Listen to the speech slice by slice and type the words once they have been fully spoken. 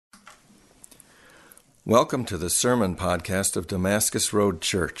Welcome to the sermon podcast of Damascus Road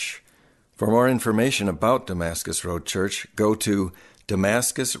Church. For more information about Damascus Road Church, go to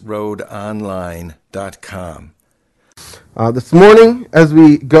damascusroadonline.com. This morning, as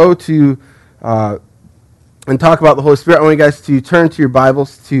we go to and talk about the Holy Spirit, I want you guys to turn to your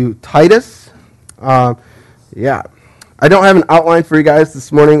Bibles to Titus. I don't have an outline for you guys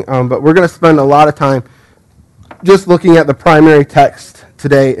this morning, but we're going to spend a lot of time just looking at the primary text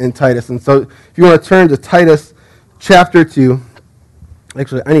today in Titus. And so if you want to turn to Titus chapter 2,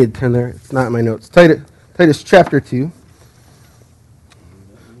 actually I need to turn there, it's not in my notes, Titus chapter 2.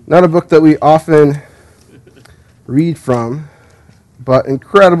 Not a book that we often read from, but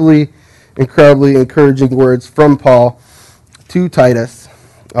incredibly encouraging words from Paul to Titus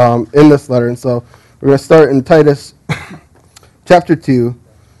in this letter. And so we're going to start in Titus chapter 2,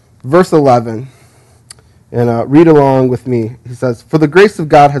 verse 11. And read along with me. He says, "For the grace of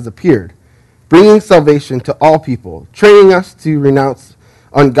God has appeared, bringing salvation to all people, training us to renounce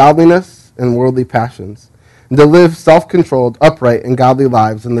ungodliness and worldly passions, and to live self-controlled, upright, and godly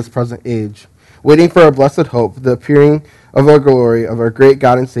lives in this present age, waiting for our blessed hope, the appearing of our glory of our great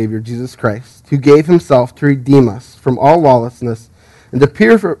God and Savior, Jesus Christ, who gave himself to redeem us from all lawlessness, and to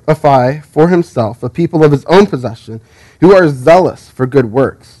purify for himself a people of his own possession, who are zealous for good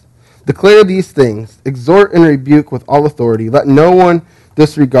works. Declare these things, exhort and rebuke with all authority. Let no one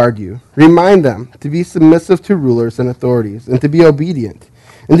disregard you. Remind them to be submissive to rulers and authorities, and to be obedient,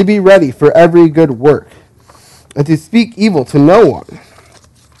 and to be ready for every good work, and to speak evil to no one,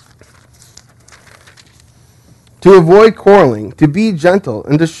 to avoid quarreling, to be gentle,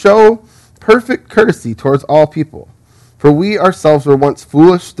 and to show perfect courtesy towards all people. For we ourselves were once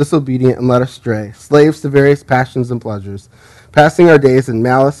foolish, disobedient, and led astray, slaves to various passions and pleasures, passing our days in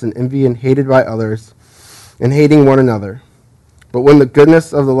malice and envy, and hated by others, and hating one another. But when the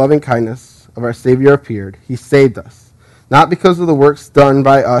goodness of the loving kindness of our Savior appeared, he saved us, not because of the works done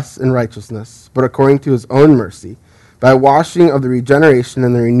by us in righteousness, but according to his own mercy, by washing of the regeneration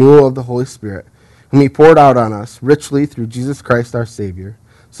and the renewal of the Holy Spirit, whom he poured out on us richly through Jesus Christ our Savior,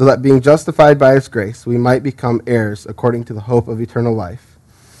 so that being justified by his grace, we might become heirs according to the hope of eternal life.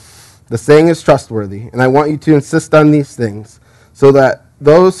 The saying is trustworthy, and I want you to insist on these things, so that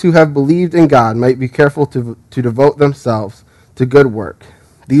those who have believed in God might be careful to devote themselves to good work.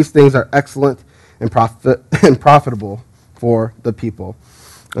 These things are excellent and profitable for the people."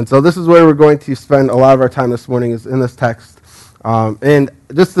 And so this is where we're going to spend a lot of our time this morning, is in this text. And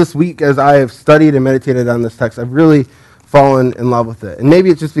just this week, as I have studied and meditated on this text, I've really fallen in love with it. And maybe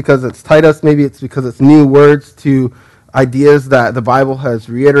it's just because it's Titus, maybe it's because it's new words to ideas that the Bible has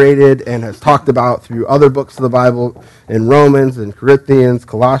reiterated and has talked about through other books of the Bible, in Romans and Corinthians,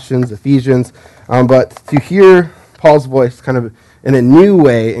 Colossians, Ephesians. But to hear Paul's voice kind of in a new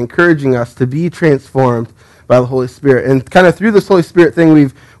way, encouraging us to be transformed by the Holy Spirit. And kind of through this Holy Spirit thing,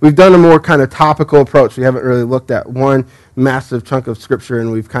 we've done a more kind of topical approach. We haven't really looked at one massive chunk of Scripture,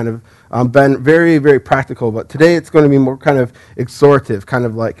 and we've kind of been very, very practical. But today it's going to be more kind of exhortative, kind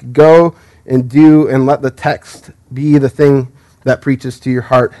of like go and do and let the text be the thing that preaches to your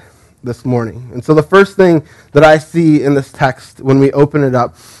heart this morning. And so the first thing that I see in this text when we open it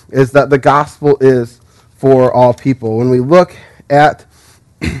up is that the gospel is for all people. When we look at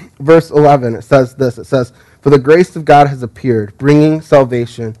verse 11, it says this. It says, "For the grace of God has appeared, bringing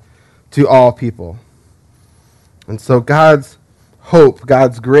salvation to all people." And so God's hope,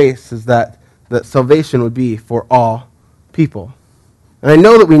 God's grace is that salvation would be for all people. And I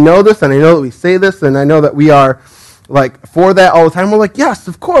know that we know this, and I know that we say this, and I know that we are like for that all the time. We're like, yes,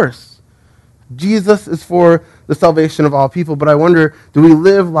 of course. Jesus is for the salvation of all people. But I wonder, do we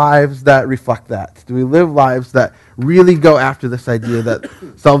live lives that reflect that? Do we live lives that really go after this idea that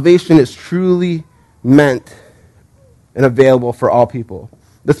salvation is truly meant and available for all people?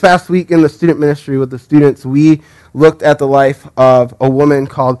 This past week in the student ministry with the students, we looked at the life of a woman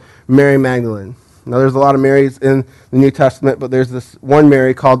called Mary Magdalene. Now, there's a lot of Marys in the New Testament, but there's this one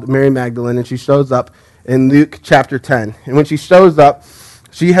Mary called Mary Magdalene, and she shows up in Luke chapter 10. And when she shows up,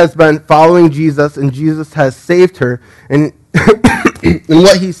 she has been following Jesus, and Jesus has saved her. And, and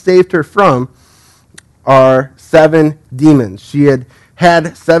what he saved her from are 7 demons. She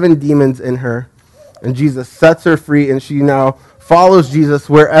had 7 demons in her, and Jesus sets her free, and she now follows Jesus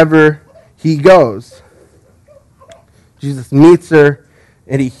wherever he goes. Jesus meets her,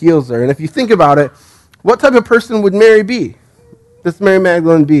 and he heals her. And if you think about it, what type of person would Mary be? This Mary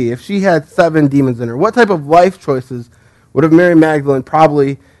Magdalene be? If she had 7 demons in her, what type of life choices would have Mary Magdalene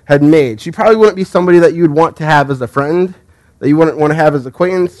probably had made? She probably wouldn't be somebody that you would want to have as a friend, that you wouldn't want to have as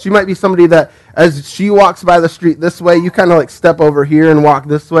acquaintance. She might be somebody that as she walks by the street this way, you kind of like step over here and walk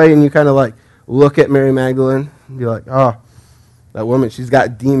this way, and you kind of like look at Mary Magdalene and be like, oh, that woman, she's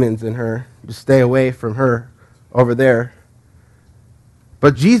got demons in her. Just stay away from her over there.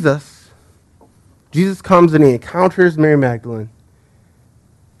 But Jesus comes and he encounters Mary Magdalene,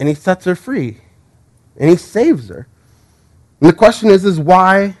 and he sets her free, and he saves her. And the question is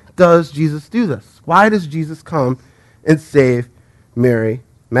why does Jesus do this? Why does Jesus come and save Mary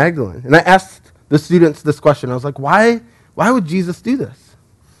Magdalene? And I asked the students this question. I was like, why would Jesus do this?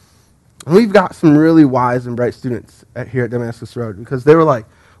 And we've got some really wise and bright students here at Damascus Road, because they were like,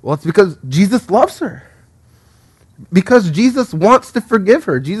 well, it's because Jesus loves her. Because Jesus wants to forgive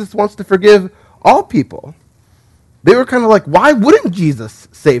her. Jesus wants to forgive all people. They were kind of like, why wouldn't Jesus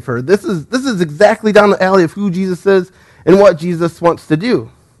save her? This is exactly down the alley of who Jesus is and what Jesus wants to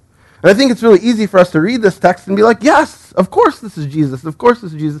do. And I think it's really easy for us to read this text and be like, yes, of course this is Jesus. Of course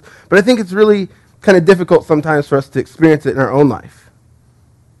this is Jesus. But I think it's really kind of difficult sometimes for us to experience it in our own life.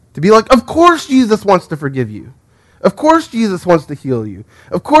 To be like, of course Jesus wants to forgive you. Of course Jesus wants to heal you.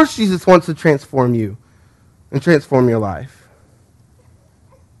 Of course Jesus wants to transform you and transform your life.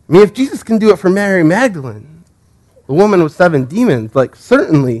 I mean, if Jesus can do it for Mary Magdalene, the woman with 7 demons, like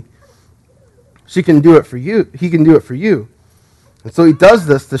certainly she can do it for you. He can do it for you. And so he does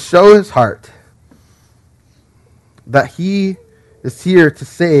this to show his heart that he is here to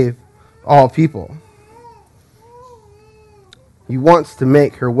save all people. He wants to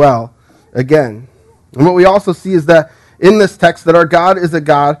make her well again. And what we also see is that in this text that our God is a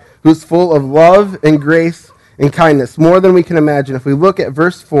God who's full of love and grace and kindness, more than we can imagine. If we look at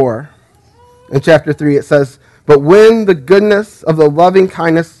verse 4 in chapter 3, it says, "But when the goodness of the loving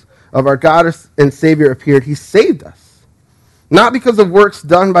kindness of our God and Savior appeared, he saved us, not because of works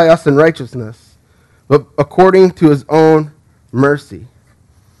done by us in righteousness, but according to his own mercy."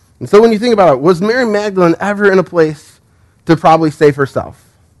 And so when you think about it, was Mary Magdalene ever in a place to probably save herself?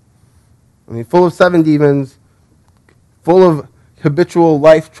 I mean, full of 7 demons, full of habitual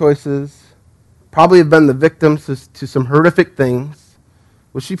life choices, probably have been the victim to some horrific things.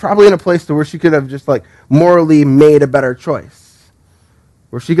 Was she probably in a place to where she could have just like morally made a better choice?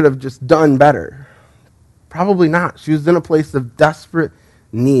 Where she could have just done better? Probably not. She was in a place of desperate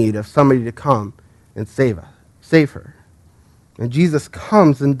need of somebody to come and save her. And Jesus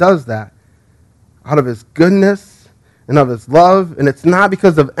comes and does that out of his goodness and of his love. And it's not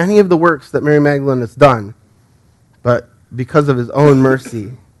because of any of the works that Mary Magdalene has done, but because of his own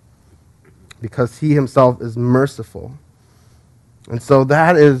mercy, because he himself is merciful. And so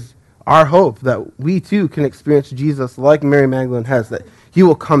that is our hope, that we too can experience Jesus like Mary Magdalene has, that he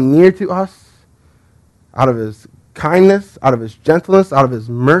will come near to us out of his kindness, out of his gentleness, out of his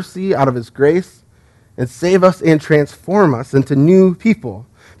mercy, out of his grace, and save us and transform us into new people.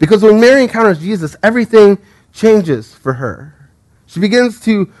 Because when Mary encounters Jesus, everything changes for her. She begins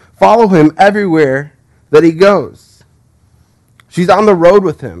to follow him everywhere that he goes. She's on the road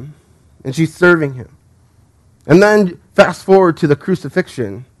with him, and she's serving him. And then fast forward to the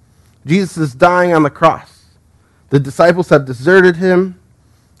crucifixion. Jesus is dying on the cross. The disciples have deserted him,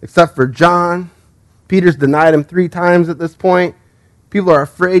 except for John. Peter's denied him 3 times at this point. People are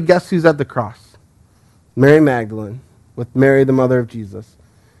afraid. Guess who's at the cross? Mary Magdalene, with Mary, the mother of Jesus,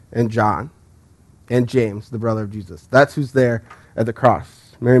 and John, and James, the brother of Jesus. That's who's there at the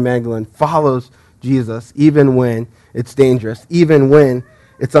cross. Mary Magdalene follows Jesus even when it's dangerous, even when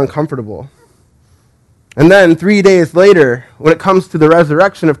it's uncomfortable. And then 3 days later, when it comes to the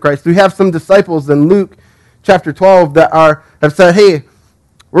resurrection of Christ, we have some disciples in Luke chapter 12 that have said, hey,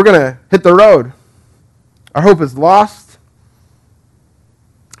 we're going to hit the road. Our hope is lost.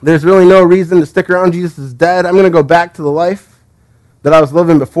 There's really no reason to stick around. Jesus is dead. I'm going to go back to the life that I was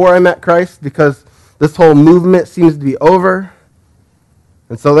living before I met Christ, because this whole movement seems to be over.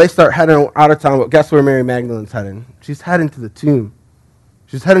 And so they start heading out of town. But guess where Mary Magdalene's heading? She's heading to the tomb.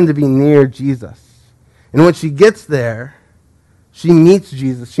 She's heading to be near Jesus. And when she gets there, she meets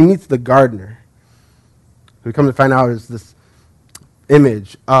Jesus. She meets the gardener, who we come to find out is this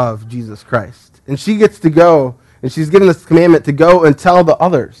image of Jesus Christ. And she gets to go, and she's given this commandment to go and tell the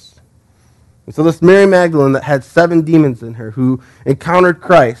others. And so this Mary Magdalene that had 7 demons in her, who encountered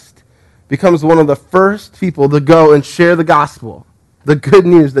Christ, becomes one of the first people to go and share the gospel, the good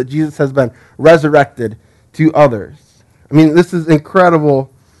news that Jesus has been resurrected, to others. I mean, this is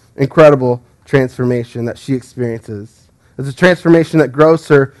incredible, incredible transformation that she experiences. It's a transformation that grows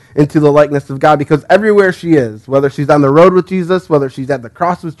her into the likeness of God, because everywhere she is, whether she's on the road with Jesus, whether she's at the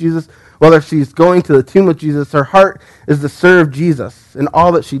cross with Jesus, whether she's going to the tomb with Jesus, her heart is to serve Jesus in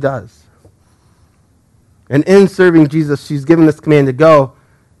all that she does. And in serving Jesus, she's given this command to go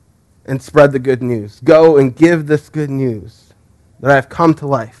and spread the good news. Go and give this good news that I have come to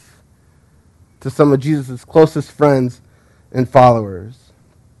life. to some of Jesus' closest friends and followers.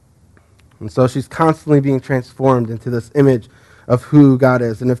 And so she's constantly being transformed into this image of who God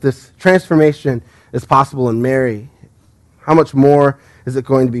is. And if this transformation is possible in Mary, how much more is it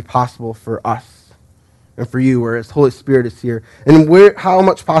going to be possible for us and for you, where His Holy Spirit is here? And how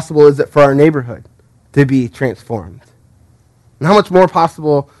much possible is it for our neighborhood to be transformed? And how much more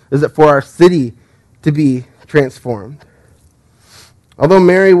possible is it for our city to be transformed? Although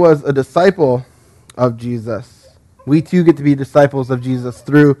Mary was a disciple of Jesus, we too get to be disciples of Jesus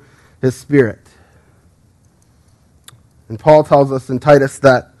through His Spirit. And Paul tells us in Titus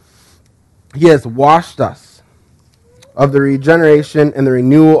that He has washed us of the regeneration and the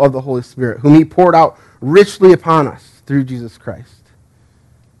renewal of the Holy Spirit, whom He poured out richly upon us through Jesus Christ.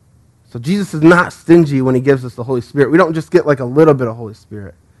 So Jesus is not stingy when He gives us the Holy Spirit. We don't just get like a little bit of Holy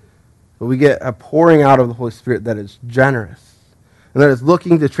Spirit, but we get a pouring out of the Holy Spirit that is generous and that is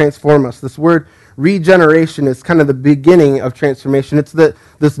looking to transform us. This word regeneration is kind of the beginning of transformation. It's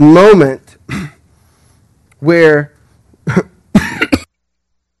this moment where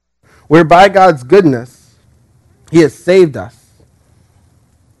by God's goodness, He has saved us.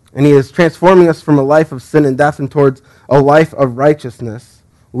 And He is transforming us from a life of sin and death and towards a life of righteousness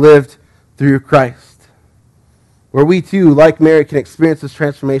lived through Christ. Where we too, like Mary, can experience this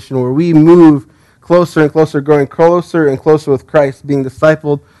transformation, where we move closer and closer, growing closer and closer with Christ, being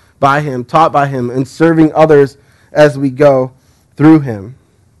discipled by Him, taught by Him, and serving others as we go through Him.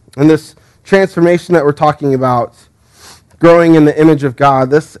 And this transformation that we're talking about, growing in the image of God,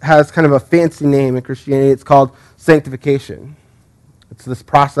 this has kind of a fancy name in Christianity. It's called sanctification. It's this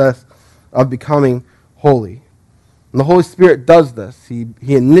process of becoming holy. And the Holy Spirit does this. He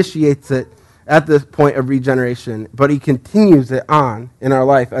initiates it at this point of regeneration, but He continues it on in our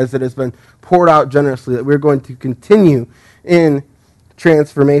life as it has been poured out generously, that we're going to continue in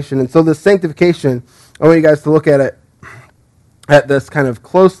transformation. And so this sanctification, I want you guys to look at this kind of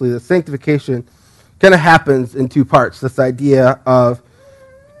closely. The sanctification kind of happens in two parts. This idea of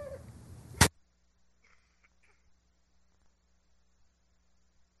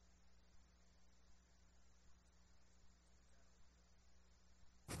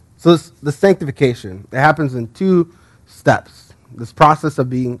the sanctification, it happens in two steps. This process of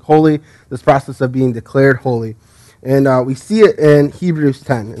being holy, this process of being declared holy. And we see it in Hebrews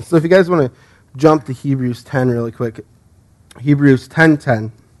 10. And so if you guys want to jump to Hebrews 10 really quick, Hebrews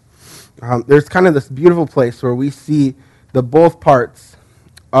 10:10, there's kind of this beautiful place where we see the both parts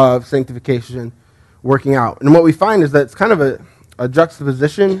of sanctification working out. And what we find is that it's kind of a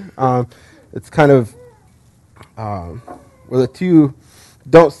juxtaposition. It's kind of where the two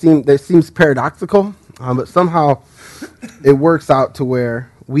it seems paradoxical, but somehow it works out to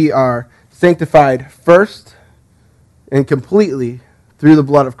where we are sanctified first and completely through the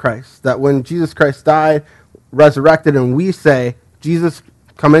blood of Christ. That when Jesus Christ died, resurrected, and we say, Jesus,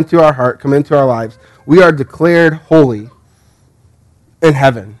 come into our heart, come into our lives, we are declared holy in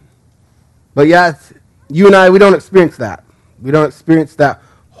heaven. But yet, you and I, we don't experience that. We don't experience that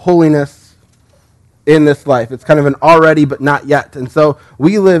holiness in this life. It's kind of an already but not yet. And so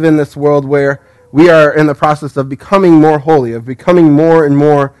we live in this world where we are in the process of becoming more holy, of becoming more and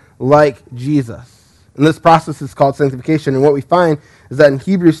more like Jesus. And this process is called sanctification. And what we find is that in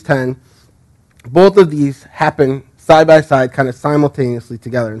Hebrews 10, both of these happen side by side, kind of simultaneously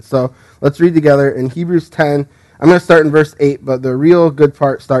together. And so let's read together in Hebrews 10. I'm going to start in verse 8, but the real good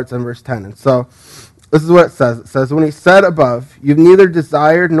part starts in verse 10. And so this is what it says. It says, when He said above, you've neither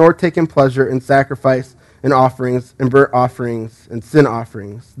desired nor taken pleasure in sacrifice and offerings and burnt offerings and sin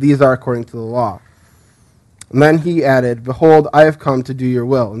offerings. These are according to the law. And then He added, behold, I have come to do your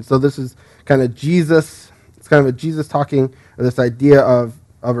will. And so this is kind of Jesus. It's kind of a Jesus talking, or this idea of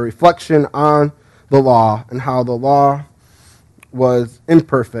a reflection on the law and how the law was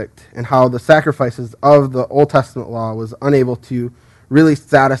imperfect and how the sacrifices of the Old Testament law was unable to really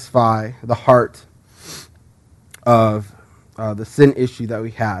satisfy the heart of the sin issue that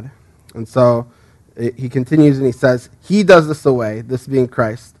we had. And so he continues and he says, He does this away, this being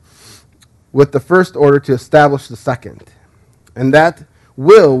Christ, with the first order to establish the second. And that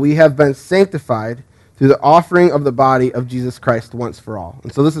will we have been sanctified through the offering of the body of Jesus Christ once for all.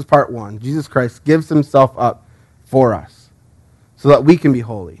 And so this is part one. Jesus Christ gives Himself up for us so that we can be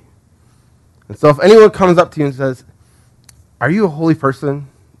holy. And so if anyone comes up to you and says, are you a holy person?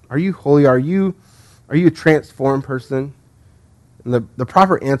 Are you holy? Are you a transformed person? And the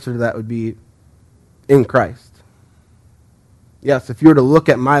proper answer to that would be in Christ. Yes, if you were to look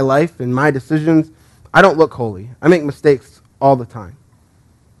at my life and my decisions, I don't look holy. I make mistakes all the time.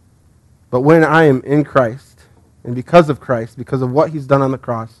 But when I am in Christ, and because of Christ, because of what He's done on the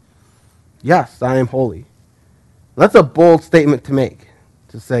cross, yes, I am holy. That's a bold statement to make,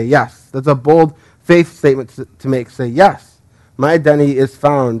 to say yes. That's a bold faith statement to make, say yes. My identity is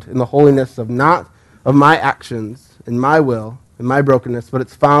found in the holiness of not of my actions, in my will, in my brokenness, but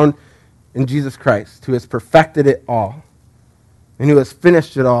it's found in Jesus Christ, who has perfected it all and who has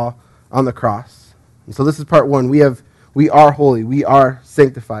finished it all on the cross. And so this is part one. We are holy. We are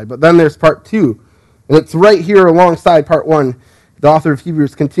sanctified. But then there's part two, and it's right here alongside part one. The author of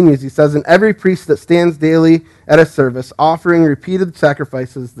Hebrews continues. He says, "And every priest that stands daily at a service, offering repeated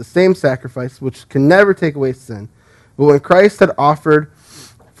sacrifices, the same sacrifice which can never take away sin. But when Christ had offered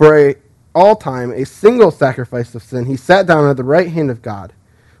for all time a single sacrifice of sin, he sat down at the right hand of God,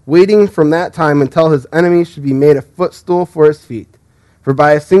 waiting from that time until his enemies should be made a footstool for his feet. For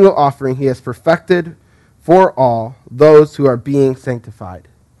by a single offering he has perfected for all those who are being sanctified."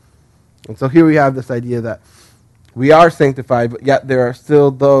 And so here we have this idea that we are sanctified, but yet there are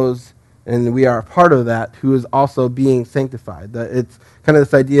still those, and we are a part of that, who is also being sanctified. That it's kind of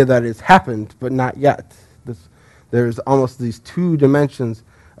this idea that it's happened, but not yet. There's almost these two dimensions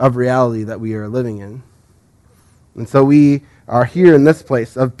of reality that we are living in. And so we are here in this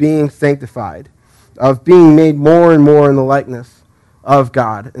place of being sanctified, of being made more and more in the likeness of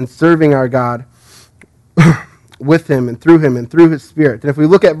God, and serving our God with him and through his Spirit. And if we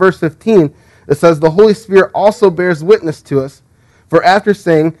look at verse 15, it says, "The Holy Spirit also bears witness to us, for after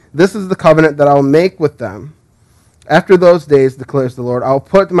saying, 'This is the covenant that I will make with them. After those days, declares the Lord, I will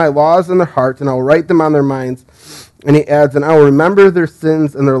put my laws in their hearts, and I will write them on their minds.' And he adds, 'And I will remember their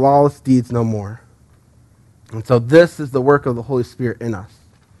sins and their lawless deeds no more.'" And so this is the work of the Holy Spirit in us.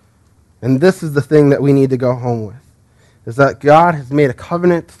 And this is the thing that we need to go home with, is that God has made a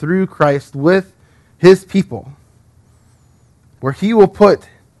covenant through Christ with his people, where he will put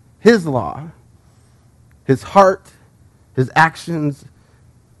his law, his heart, his actions,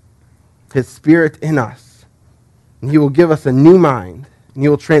 his Spirit in us. And he will give us a new mind, and he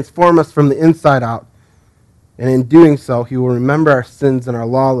will transform us from the inside out. And in doing so, he will remember our sins and our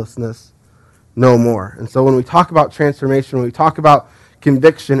lawlessness no more. And so when we talk about transformation, when we talk about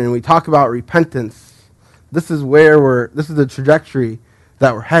conviction, and we talk about repentance, this is the trajectory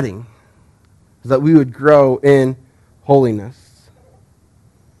that we're heading, is that we would grow in holiness.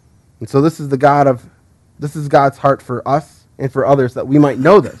 And so this is God's heart for us and for others, that we might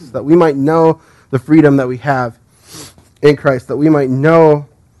know this, that we might know the freedom that we have in Christ, that we might know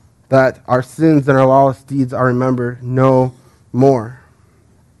that our sins and our lawless deeds are remembered no more.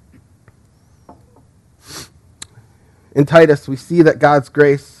 In Titus, we see that God's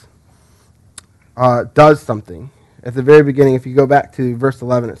grace does something. At the very beginning, if you go back to verse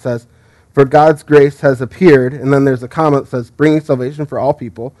 11, it says, "For God's grace has appeared," and then there's a comma that says, "bringing salvation for all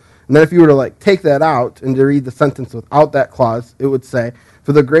people." And then if you were to take that out and to read the sentence without that clause, it would say,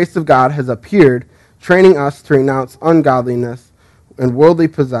 "For the grace of God has appeared, training us to renounce ungodliness and worldly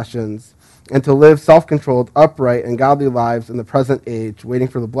possessions, and to live self-controlled, upright, and godly lives in the present age, waiting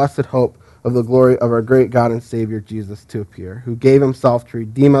for the blessed hope of the glory of our great God and Savior Jesus to appear, who gave himself to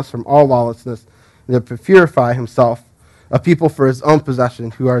redeem us from all lawlessness and to purify himself a people for his own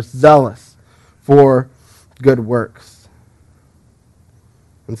possession, who are zealous for good works."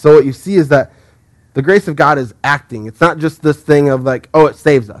 And so what you see is that the grace of God is acting. It's not just this thing of it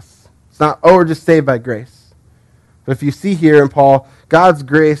saves us. It's not, we're just saved by grace. But if you see here in Paul, God's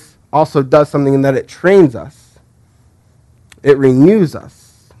grace also does something in that it trains us. It renews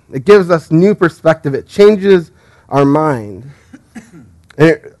us. It gives us new perspective. It changes our mind. And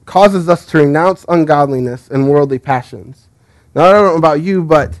it causes us to renounce ungodliness and worldly passions. Now, I don't know about you,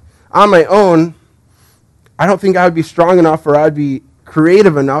 but on my own, I don't think I would be strong enough, or I'd be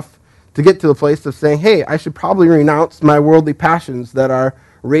creative enough to get to the place of saying, hey, I should probably renounce my worldly passions that are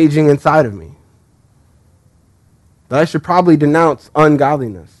raging inside of me. That I should probably denounce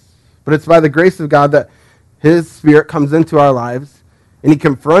ungodliness. But it's by the grace of God that his Spirit comes into our lives, and he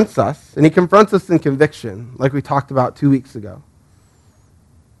confronts us in conviction, like we talked about 2 weeks ago.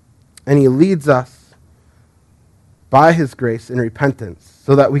 And he leads us by his grace in repentance,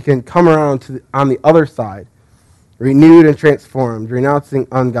 so that we can come around on the other side, renewed and transformed, renouncing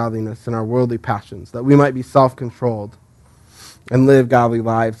ungodliness and our worldly passions, that we might be self-controlled and live godly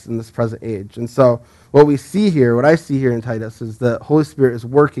lives in this present age. And so what I see here in Titus, is that Holy Spirit is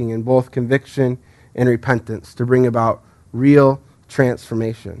working in both conviction and repentance to bring about real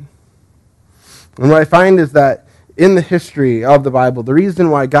transformation. And what I find is that in the history of the Bible, the reason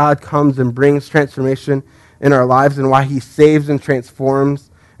why God comes and brings transformation in our lives, and why he saves and transforms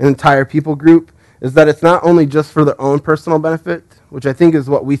an entire people group, is that it's not only just for their own personal benefit, which I think is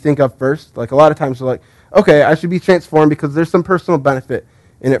what we think of first. A lot of times we're like, okay, I should be transformed because there's some personal benefit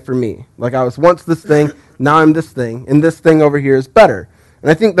in it for me. Like I was once this thing, now I'm this thing, and this thing over here is better.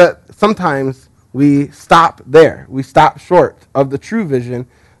 And I think that sometimes we stop there. We stop short of the true vision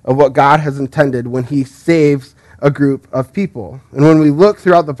of what God has intended when he saves a group of people. And when we look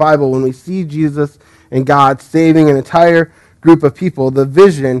throughout the Bible, when we see Jesus and God saving an entire group of people, the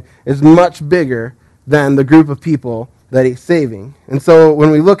vision is much bigger than the group of people that he's saving. And so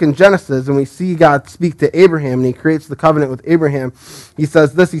when we look in Genesis and we see God speak to Abraham and he creates the covenant with Abraham, he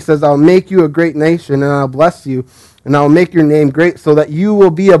says this, he says, I'll make you a great nation and I'll bless you and I'll make your name great so that you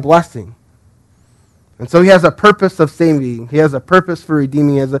will be a blessing. And so he has a purpose of saving. He has a purpose for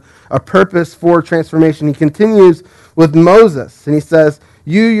redeeming. He has a purpose for transformation. He continues with Moses and he says,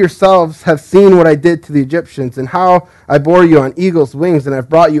 you yourselves have seen what I did to the Egyptians and how I bore you on eagle's wings and I've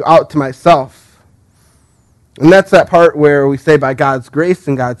brought you out to myself. And that's that part where we say by God's grace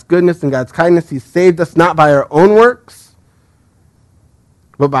and God's goodness and God's kindness, he saved us not by our own works,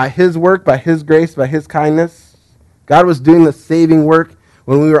 but by his work, by his grace, by his kindness. God was doing the saving work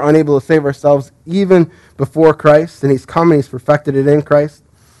when we were unable to save ourselves even before Christ, and he's come and he's perfected it in Christ.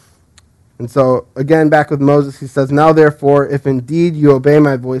 And so, again, back with Moses, he says, now therefore, if indeed you obey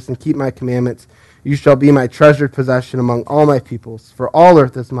my voice and keep my commandments, you shall be my treasured possession among all my peoples, for all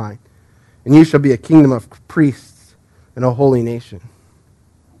earth is mine. And you shall be a kingdom of priests and a holy nation.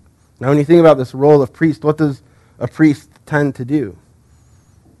 Now, when you think about this role of priest, what does a priest tend to do?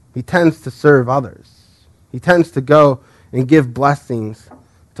 He tends to serve others. He tends to go and give blessings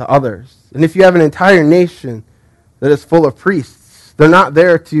to others. And if you have an entire nation that is full of priests, they're not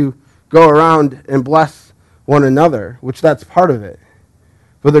there to go around and bless one another, which that's part of it.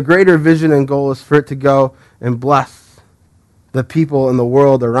 But the greater vision and goal is for it to go and bless the people in the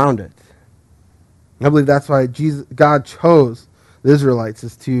world around it. I believe that's why God chose the Israelites,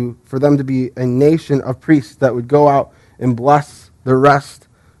 is for them to be a nation of priests that would go out and bless the rest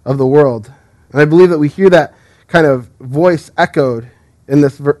of the world. And I believe that we hear that kind of voice echoed in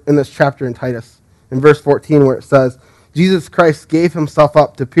this chapter in Titus, in verse 14, where it says, Jesus Christ gave himself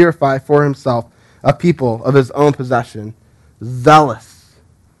up to purify for himself a people of his own possession, zealous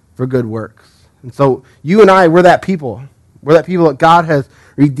for good works. And so you and I, we're that people. We're that people that God has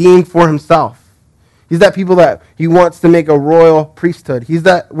redeemed for himself. He's that people that he wants to make a royal priesthood.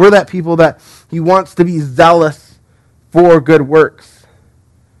 We're that people that he wants to be zealous for good works.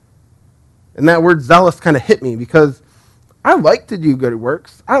 And that word zealous kind of hit me because I like to do good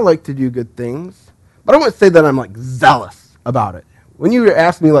works. I like to do good things. But I wouldn't say that I'm like zealous about it. When you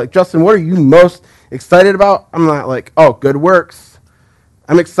ask me like, Justin, what are you most excited about? I'm not like, oh, good works.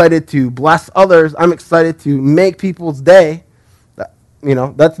 I'm excited to bless others. I'm excited to make people's day.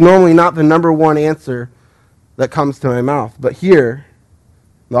 That's normally not the number one answer that comes to my mouth. But here,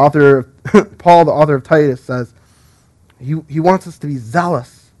 the author of Paul, the author of Titus, says he wants us to be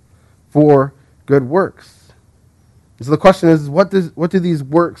zealous for good works. So the question is, what do these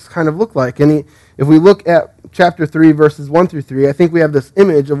works kind of look like? And if we look at chapter 3, verses 1 through 3, I think we have this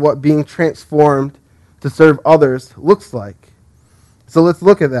image of what being transformed to serve others looks like. So let's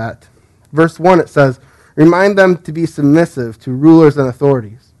look at that. Verse 1, it says, remind them to be submissive to rulers and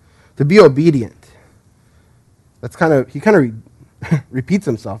authorities, to be obedient. He kind of repeats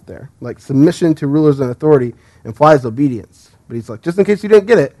himself there. Like submission to rulers and authority implies obedience. But he's like, just in case you didn't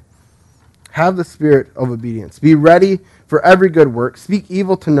get it, have the spirit of obedience. Be ready for every good work. Speak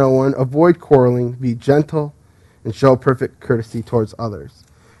evil to no one. Avoid quarreling. Be gentle and show perfect courtesy towards others.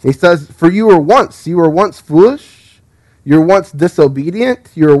 And he says, for you were once foolish. You were once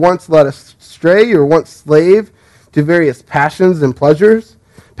disobedient. You were once led astray. You were once slave to various passions and pleasures,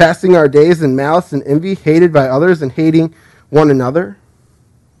 passing our days in malice and envy, hated by others and hating one another.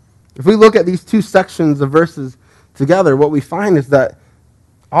 If we look at these two sections of verses together, what we find is that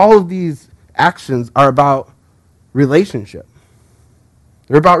all of these actions are about relationship.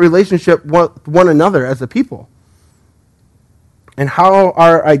 They're about relationship with one another as a people, and how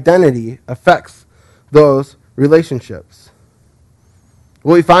our identity affects those relationships.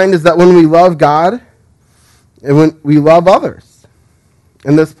 What we find is that when we love God and when we love others,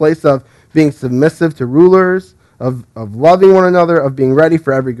 in this place of being submissive to rulers, of loving one another, of being ready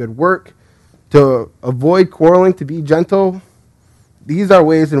for every good work, to avoid quarreling, to be gentle, these are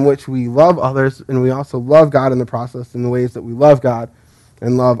ways in which we love others, and we also love God in the process, in the ways that we love God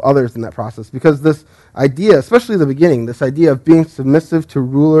and love others in that process. Because this idea, especially the beginning, this idea of being submissive to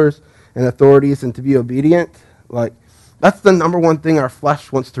rulers and authorities and to be obedient, like that's the number one thing our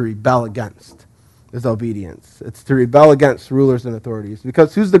flesh wants to rebel against, is obedience. It's to rebel against rulers and authorities.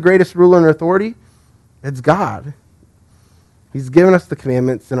 Because who's the greatest ruler and authority? It's God. He's given us the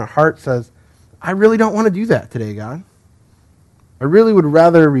commandments, and our heart says, I really don't want to do that today, God. I really would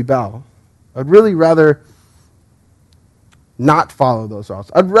rather rebel. I'd really rather not follow those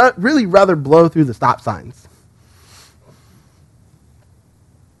laws. I'd really rather blow through the stop signs.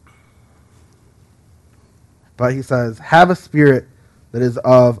 But he says, have a spirit that is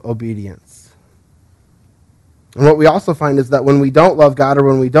of obedience. And what we also find is that when we don't love God or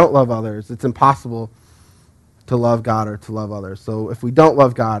when we don't love others, it's impossible to love God or to love others. So if we don't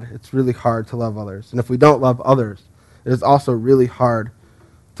love God, it's really hard to love others. And if we don't love others, it is also really hard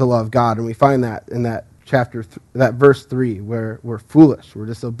to love God. And we find that in that that verse 3, where we're foolish, we're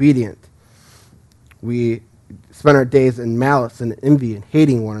disobedient. We spend our days in malice and envy and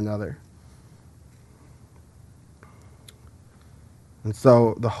hating one another. And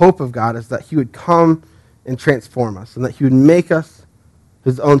so the hope of God is that he would come and transform us, and that he would make us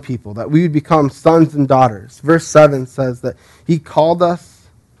his own people, that we would become sons and daughters. Verse 7 says that he called us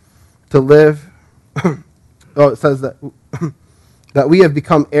to live. It says that, that we have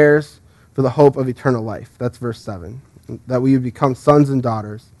become heirs for the hope of eternal life. That's verse 7. That we would become sons and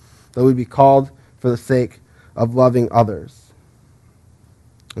daughters, that we would be called for the sake of loving others.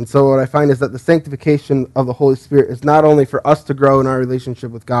 And so what I find is that the sanctification of the Holy Spirit is not only for us to grow in our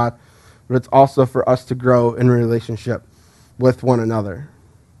relationship with God, but it's also for us to grow in relationship with one another.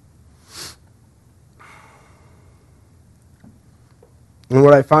 And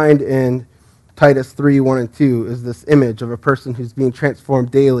what I find in Titus 3:1-2 is this image of a person who's being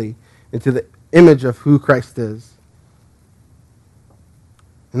transformed daily into the image of who Christ is.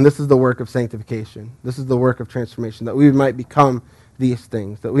 And this is the work of sanctification. This is the work of transformation, that we might become these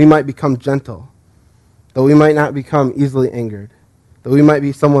things, that we might become gentle, that we might not become easily angered, that we might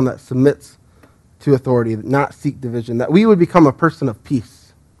be someone that submits to authority, not seek division, that we would become a person of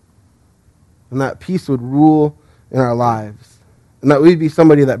peace, and that peace would rule in our lives, and that we'd be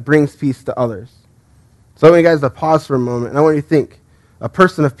somebody that brings peace to others. So I want you guys to pause for a moment, and I want you to think, a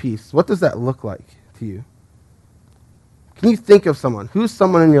person of peace, what does that look like to you? Can you think of someone? Who's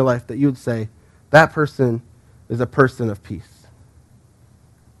someone in your life that you would say, that person is a person of peace?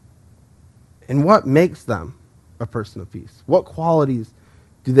 And what makes them a person of peace? What qualities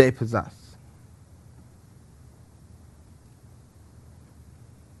do they possess?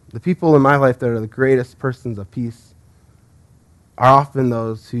 The people in my life that are the greatest persons of peace are often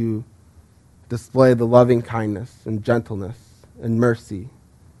those who display the loving kindness and gentleness and mercy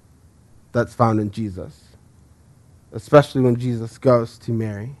that's found in Jesus, especially when Jesus goes to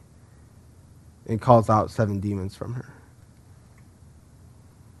Mary and calls out 7 demons from her.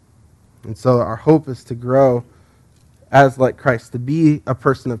 And so our hope is to grow as like Christ, to be a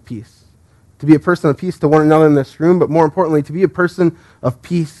person of peace. To be a person of peace to one another in this room, but more importantly, to be a person of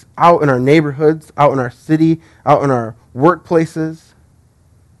peace out in our neighborhoods, out in our city, out in our workplaces.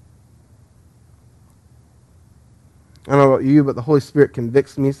 I don't know about you, but the Holy Spirit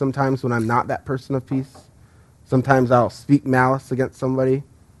convicts me sometimes when I'm not that person of peace. Sometimes I'll speak malice against somebody,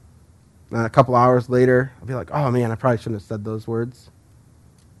 and a couple hours later, I'll be like, oh man, I probably shouldn't have said those words.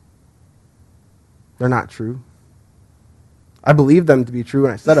 They're not true. I believe them to be true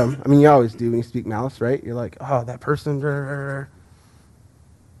when I said them. I mean, you always do when you speak malice, right? You're like, oh, that person, they're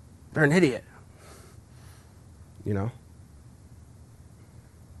an idiot. You know?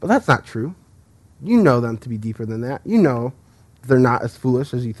 But that's not true. You know them to be deeper than that. You know they're not as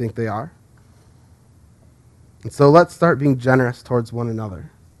foolish as you think they are. And so let's start being generous towards one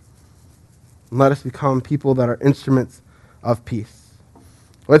another. And let us become people that are instruments of peace.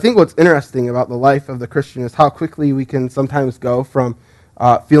 Well, I think what's interesting about the life of the Christian is how quickly we can sometimes go from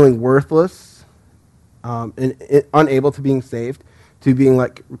feeling worthless and unable to being saved to being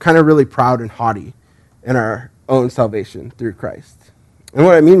like kind of really proud and haughty in our own salvation through Christ. And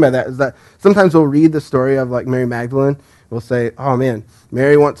what I mean by that is that sometimes we'll read the story of like Mary Magdalene. We'll say, oh man,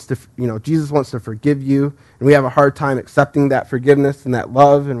 Mary wants to, Jesus wants to forgive you. And we have a hard time accepting that forgiveness and that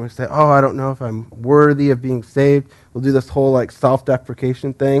love. And we say, oh, I don't know if I'm worthy of being saved. We'll do this whole like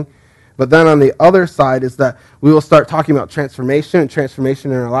self-deprecation thing. But then on the other side is that we will start talking about transformation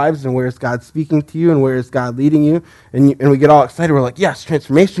in our lives, and where is God speaking to you and where is God leading you. And we get all excited. We're like, yes,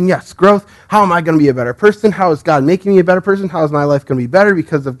 transformation, yes, growth. How am I going to be a better person? How is God making me a better person? How is my life going to be better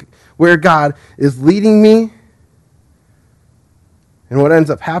because of where God is leading me? And what ends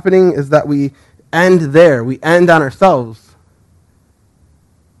up happening is that we end there. We end on ourselves.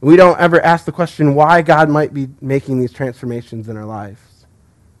 We don't ever ask the question why God might be making these transformations in our lives.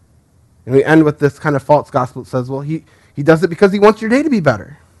 And we end with this kind of false gospel that says, well, he does it because he wants your day to be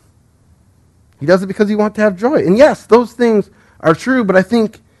better. He does it because he wants to have joy. And yes, those things are true, but I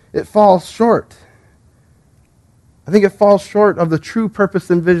think it falls short. I think it falls short of the true purpose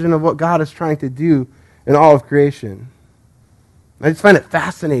and vision of what God is trying to do in all of creation. And I just find it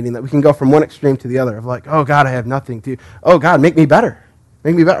fascinating that we can go from one extreme to the other of like, oh, God, I have nothing to, oh, God, make me better.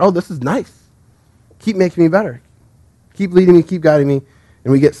 Make me better. Oh, this is nice. Keep making me better. Keep leading me, keep guiding me.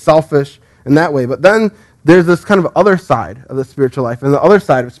 And we get selfish in that way. But then there's this kind of other side of the spiritual life and the other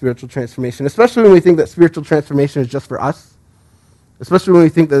side of spiritual transformation, especially when we think that spiritual transformation is just for us, especially when we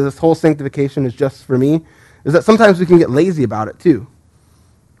think that this whole sanctification is just for me, is that sometimes we can get lazy about it too.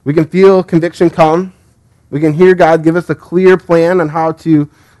 We can feel conviction come. We can hear God give us a clear plan on how to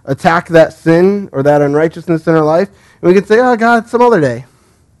attack that sin or that unrighteousness in our life. And we can say, oh, God, some other day.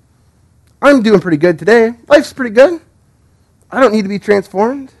 I'm doing pretty good today. Life's pretty good. I don't need to be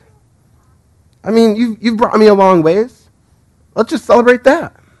transformed. I mean, you've brought me a long ways. Let's just celebrate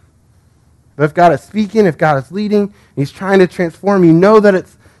that. But if God is speaking, if God is leading, he's trying to transform, you know that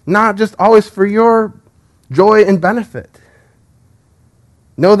it's not just always for your joy and benefit.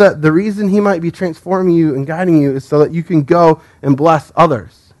 Know that the reason he might be transforming you and guiding you is so that you can go and bless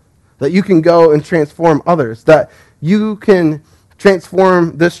others, that you can go and transform others, that you can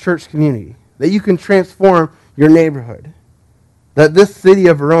transform this church community, that you can transform your neighborhood, that this city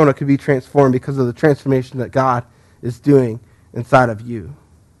of Verona could be transformed because of the transformation that God is doing inside of you.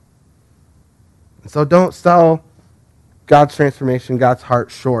 And so don't sell God's transformation, God's heart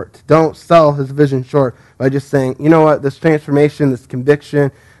short. Don't sell his vision short by just saying, you know what, this transformation, this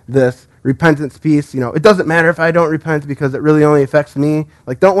conviction, this repentance piece, it doesn't matter if I don't repent because it really only affects me.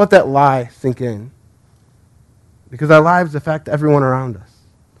 Like, don't let that lie sink in. Because our lives affect everyone around us.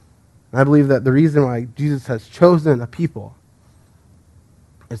 And I believe that the reason why Jesus has chosen a people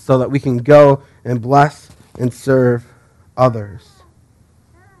is so that we can go and bless and serve others.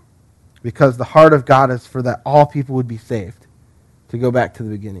 Because the heart of God is for that all people would be saved, to go back to the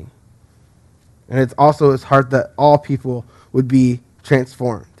beginning. And it's also his heart that all people would be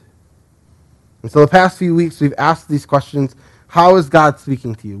transformed. And so the past few weeks we've asked these questions. How is God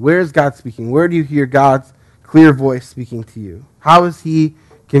speaking to you? Where is God speaking? Where do you hear God's clear voice speaking to you? How is he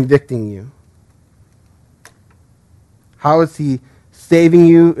convicting you? How is he saving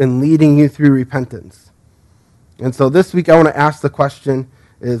you and leading you through repentance? And so this week I want to ask the question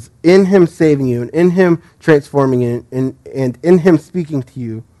is, in him saving you and in him transforming you and in him speaking to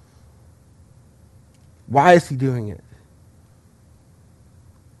you, why is he doing it?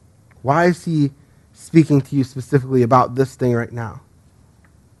 Why is he speaking to you specifically about this thing right now?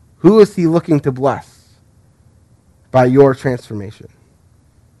 Who is he looking to bless by your transformation?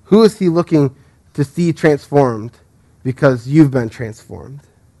 Who is he looking to see transformed because you've been transformed?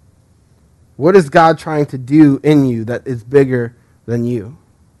 What is God trying to do in you that is bigger than you?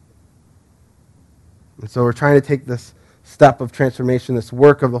 And so we're trying to take this step of transformation, this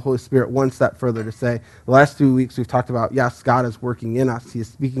work of the Holy Spirit, one step further to say, the last 2 weeks we've talked about, yes, God is working in us. He is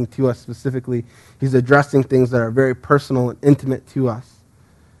speaking to us specifically. He's addressing things that are very personal and intimate to us.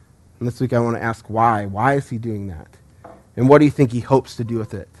 And this week I want to ask why. Why is he doing that? And what do you think he hopes to do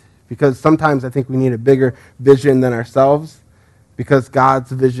with it? Because sometimes I think we need a bigger vision than ourselves, because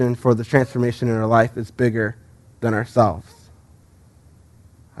God's vision for the transformation in our life is bigger than ourselves.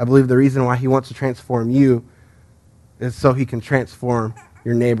 I believe the reason why he wants to transform you is so he can transform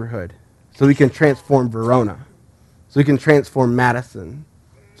your neighborhood, so he can transform Verona, so he can transform Madison,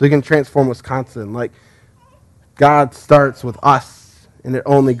 so he can transform Wisconsin. Like, God starts with us, and it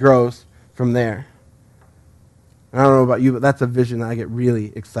only grows from there. And I don't know about you, but that's a vision that I get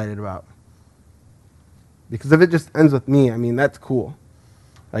really excited about. Because if it just ends with me, I mean, that's cool,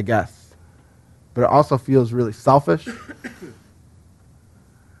 I guess. But it also feels really selfish.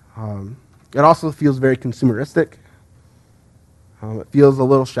 It also feels very consumeristic. It feels a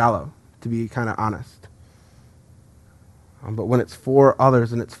little shallow, to be kind of honest. But when it's for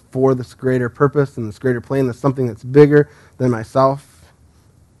others and it's for this greater purpose and this greater plan, there's something that's bigger than myself.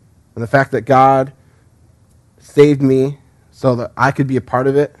 And the fact that God saved me so that I could be a part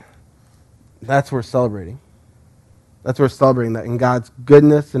of it, that's worth celebrating. That's worth celebrating, that in God's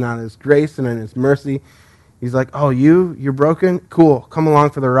goodness and on his grace and in his mercy, he's like, oh, you're broken? Cool, come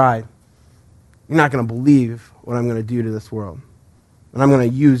along for the ride. You're not going to believe what I'm going to do to this world. And I'm going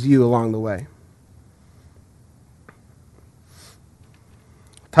to use you along the way.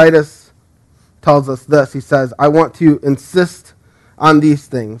 Titus tells us this. He says, I want to insist on these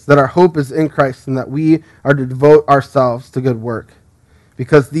things, that our hope is in Christ and that we are to devote ourselves to good work,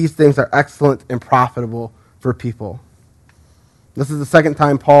 because these things are excellent and profitable for people. This is the second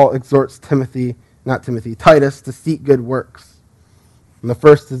time Paul exhorts Titus to seek good works. And the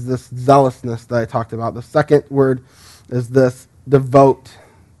first is this zealousness that I talked about. The second word is this devote.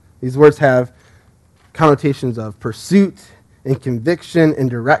 These words have connotations of pursuit and conviction and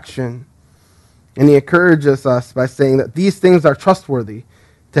direction. And he encourages us by saying that these things are trustworthy,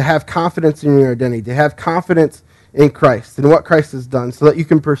 to have confidence in your identity, to have confidence in Christ and what Christ has done, so that you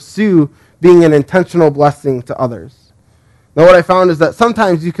can pursue being an intentional blessing to others. Now, what I found is that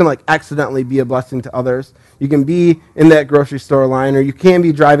sometimes you can accidentally be a blessing to others. You can be in that grocery store line, or you can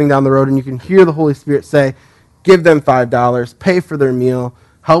be driving down the road and you can hear the Holy Spirit say, give them $5, pay for their meal,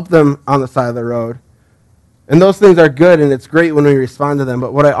 help them on the side of the road. And those things are good, and it's great when we respond to them.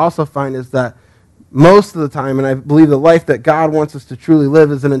 But what I also find is that most of the time, and I believe the life that God wants us to truly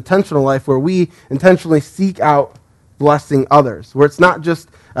live is an intentional life where we intentionally seek out blessing others, where it's not just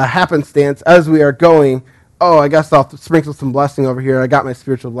a happenstance as we are going, oh, I guess I'll sprinkle some blessing over here. I got my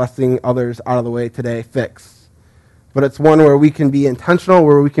spiritual blessing, others out of the way today, fix. But it's one where we can be intentional,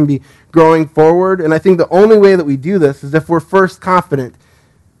 where we can be growing forward. And I think the only way that we do this is if we're first confident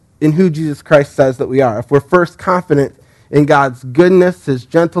in who Jesus Christ says that we are. If we're first confident in God's goodness, his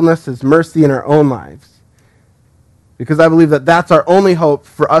gentleness, his mercy in our own lives. Because I believe that that's our only hope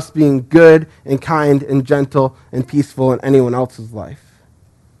for us being good and kind and gentle and peaceful in anyone else's life.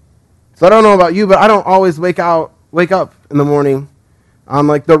 So I don't know about you, but I don't always wake up in the morning on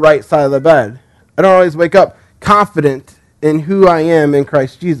the right side of the bed. I don't always wake up confident in who I am in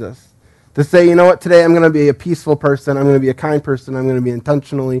Christ Jesus. To say, you know what, today I'm going to be a peaceful person, I'm going to be a kind person, I'm going to be an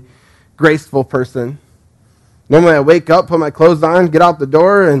intentionally graceful person. Normally I wake up, put my clothes on, get out the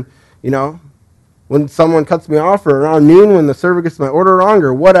door, and, when someone cuts me off, or around noon when the server gets my order wrong,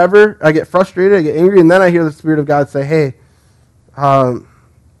 or whatever, I get frustrated, I get angry, and then I hear the Spirit of God say, hey, that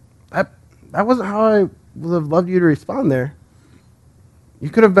wasn't how I would have loved you to respond there. You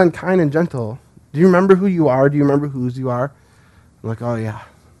could have been kind and gentle. Do you remember who you are? Do you remember whose you are? I'm like, oh yeah.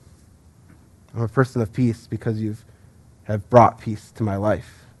 I'm a person of peace because you have brought peace to my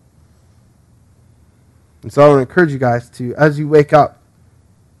life. And so I want to encourage you guys to, as you wake up,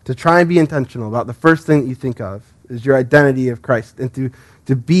 to try and be intentional about the first thing that you think of is your identity of Christ, and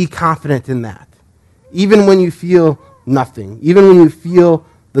to be confident in that. Even when you feel nothing, even when you feel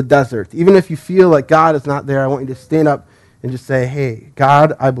the desert, even if you feel like God is not there, I want you to stand up and just say, hey,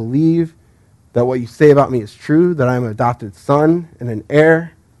 God, I believe that what you say about me is true, that I'm an adopted son and an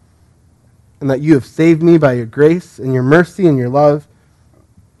heir, and that you have saved me by your grace and your mercy and your love,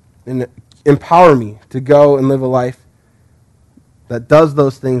 and empower me to go and live a life that does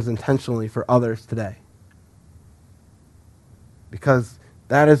those things intentionally for others today. Because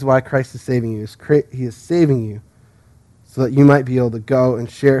that is why Christ is saving you. He is saving you so that you might be able to go and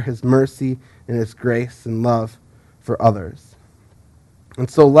share his mercy and his grace and love for others. And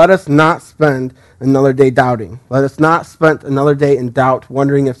so let us not spend another day doubting. Let us not spend another day in doubt,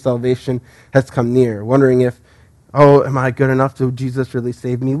 wondering if salvation has come near, wondering if, oh, am I good enough to Jesus really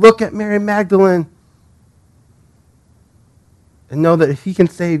save me? Look at Mary Magdalene. And know that if he can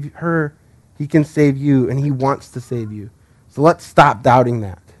save her, he can save you, and he wants to save you. So let's stop doubting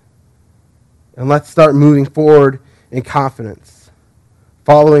that. And let's start moving forward in confidence,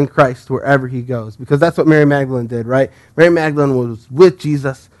 following Christ wherever he goes. Because that's what Mary Magdalene did, right? Mary Magdalene was with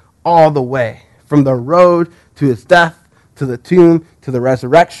Jesus all the way, from the road to his death, to the tomb, to the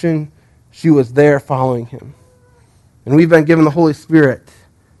resurrection. She was there following him. And we've been given the Holy Spirit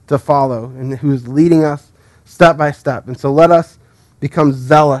to follow, and who is leading us step by step. And so let us become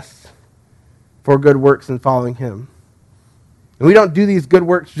zealous for good works and following him. And we don't do these good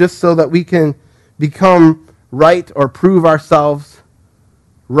works just so that we can become right or prove ourselves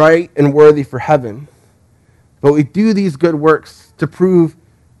right and worthy for heaven. But we do these good works to prove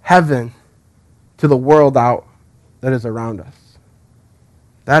heaven to the world out that is around us.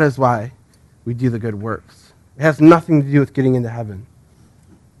 That is why we do the good works. It has nothing to do with getting into heaven.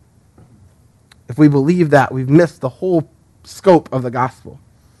 If we believe that, we've missed the whole scope of the gospel.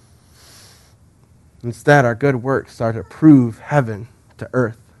 Instead, our good works are to prove heaven to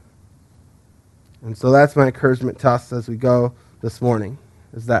earth. And so that's my encouragement to us as we go this morning,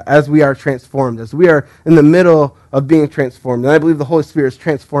 is that as we are transformed, as we are in the middle of being transformed, and I believe the Holy Spirit is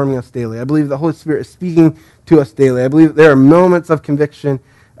transforming us daily. I believe the Holy Spirit is speaking to us daily. I believe there are moments of conviction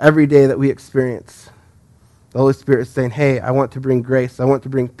every day that we experience. The Holy Spirit is saying, hey, I want to bring grace. I want to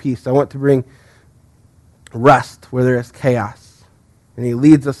bring peace. I want to bring rest where there is chaos. And he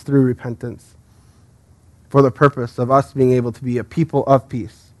leads us through repentance for the purpose of us being able to be a people of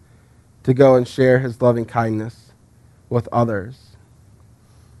peace, to go and share his loving kindness with others.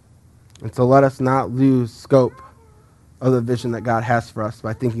 And so let us not lose scope of the vision that God has for us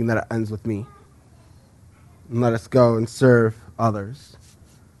by thinking that it ends with me. And let us go and serve others,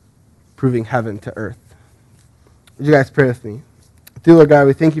 proving heaven to earth. Would you guys pray with me? Dear Lord God,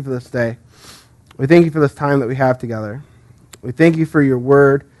 we thank you for this day. We thank you for this time that we have together. We thank you for your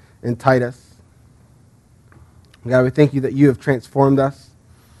word in Titus. God, we thank you that you have transformed us,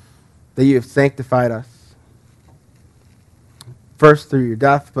 that you have sanctified us, first through your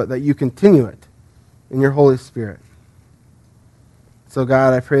death, but that you continue it in your Holy Spirit. So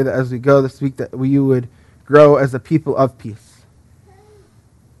God, I pray that as we go this week, that you would grow as a people of peace,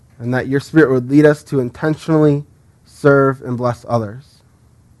 and that your Spirit would lead us to intentionally serve and bless others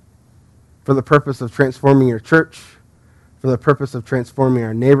for the purpose of transforming your church, for the purpose of transforming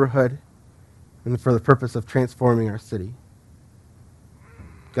our neighborhood, and for the purpose of transforming our city.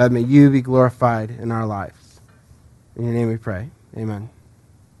 God, may you be glorified in our lives. In your name we pray. Amen.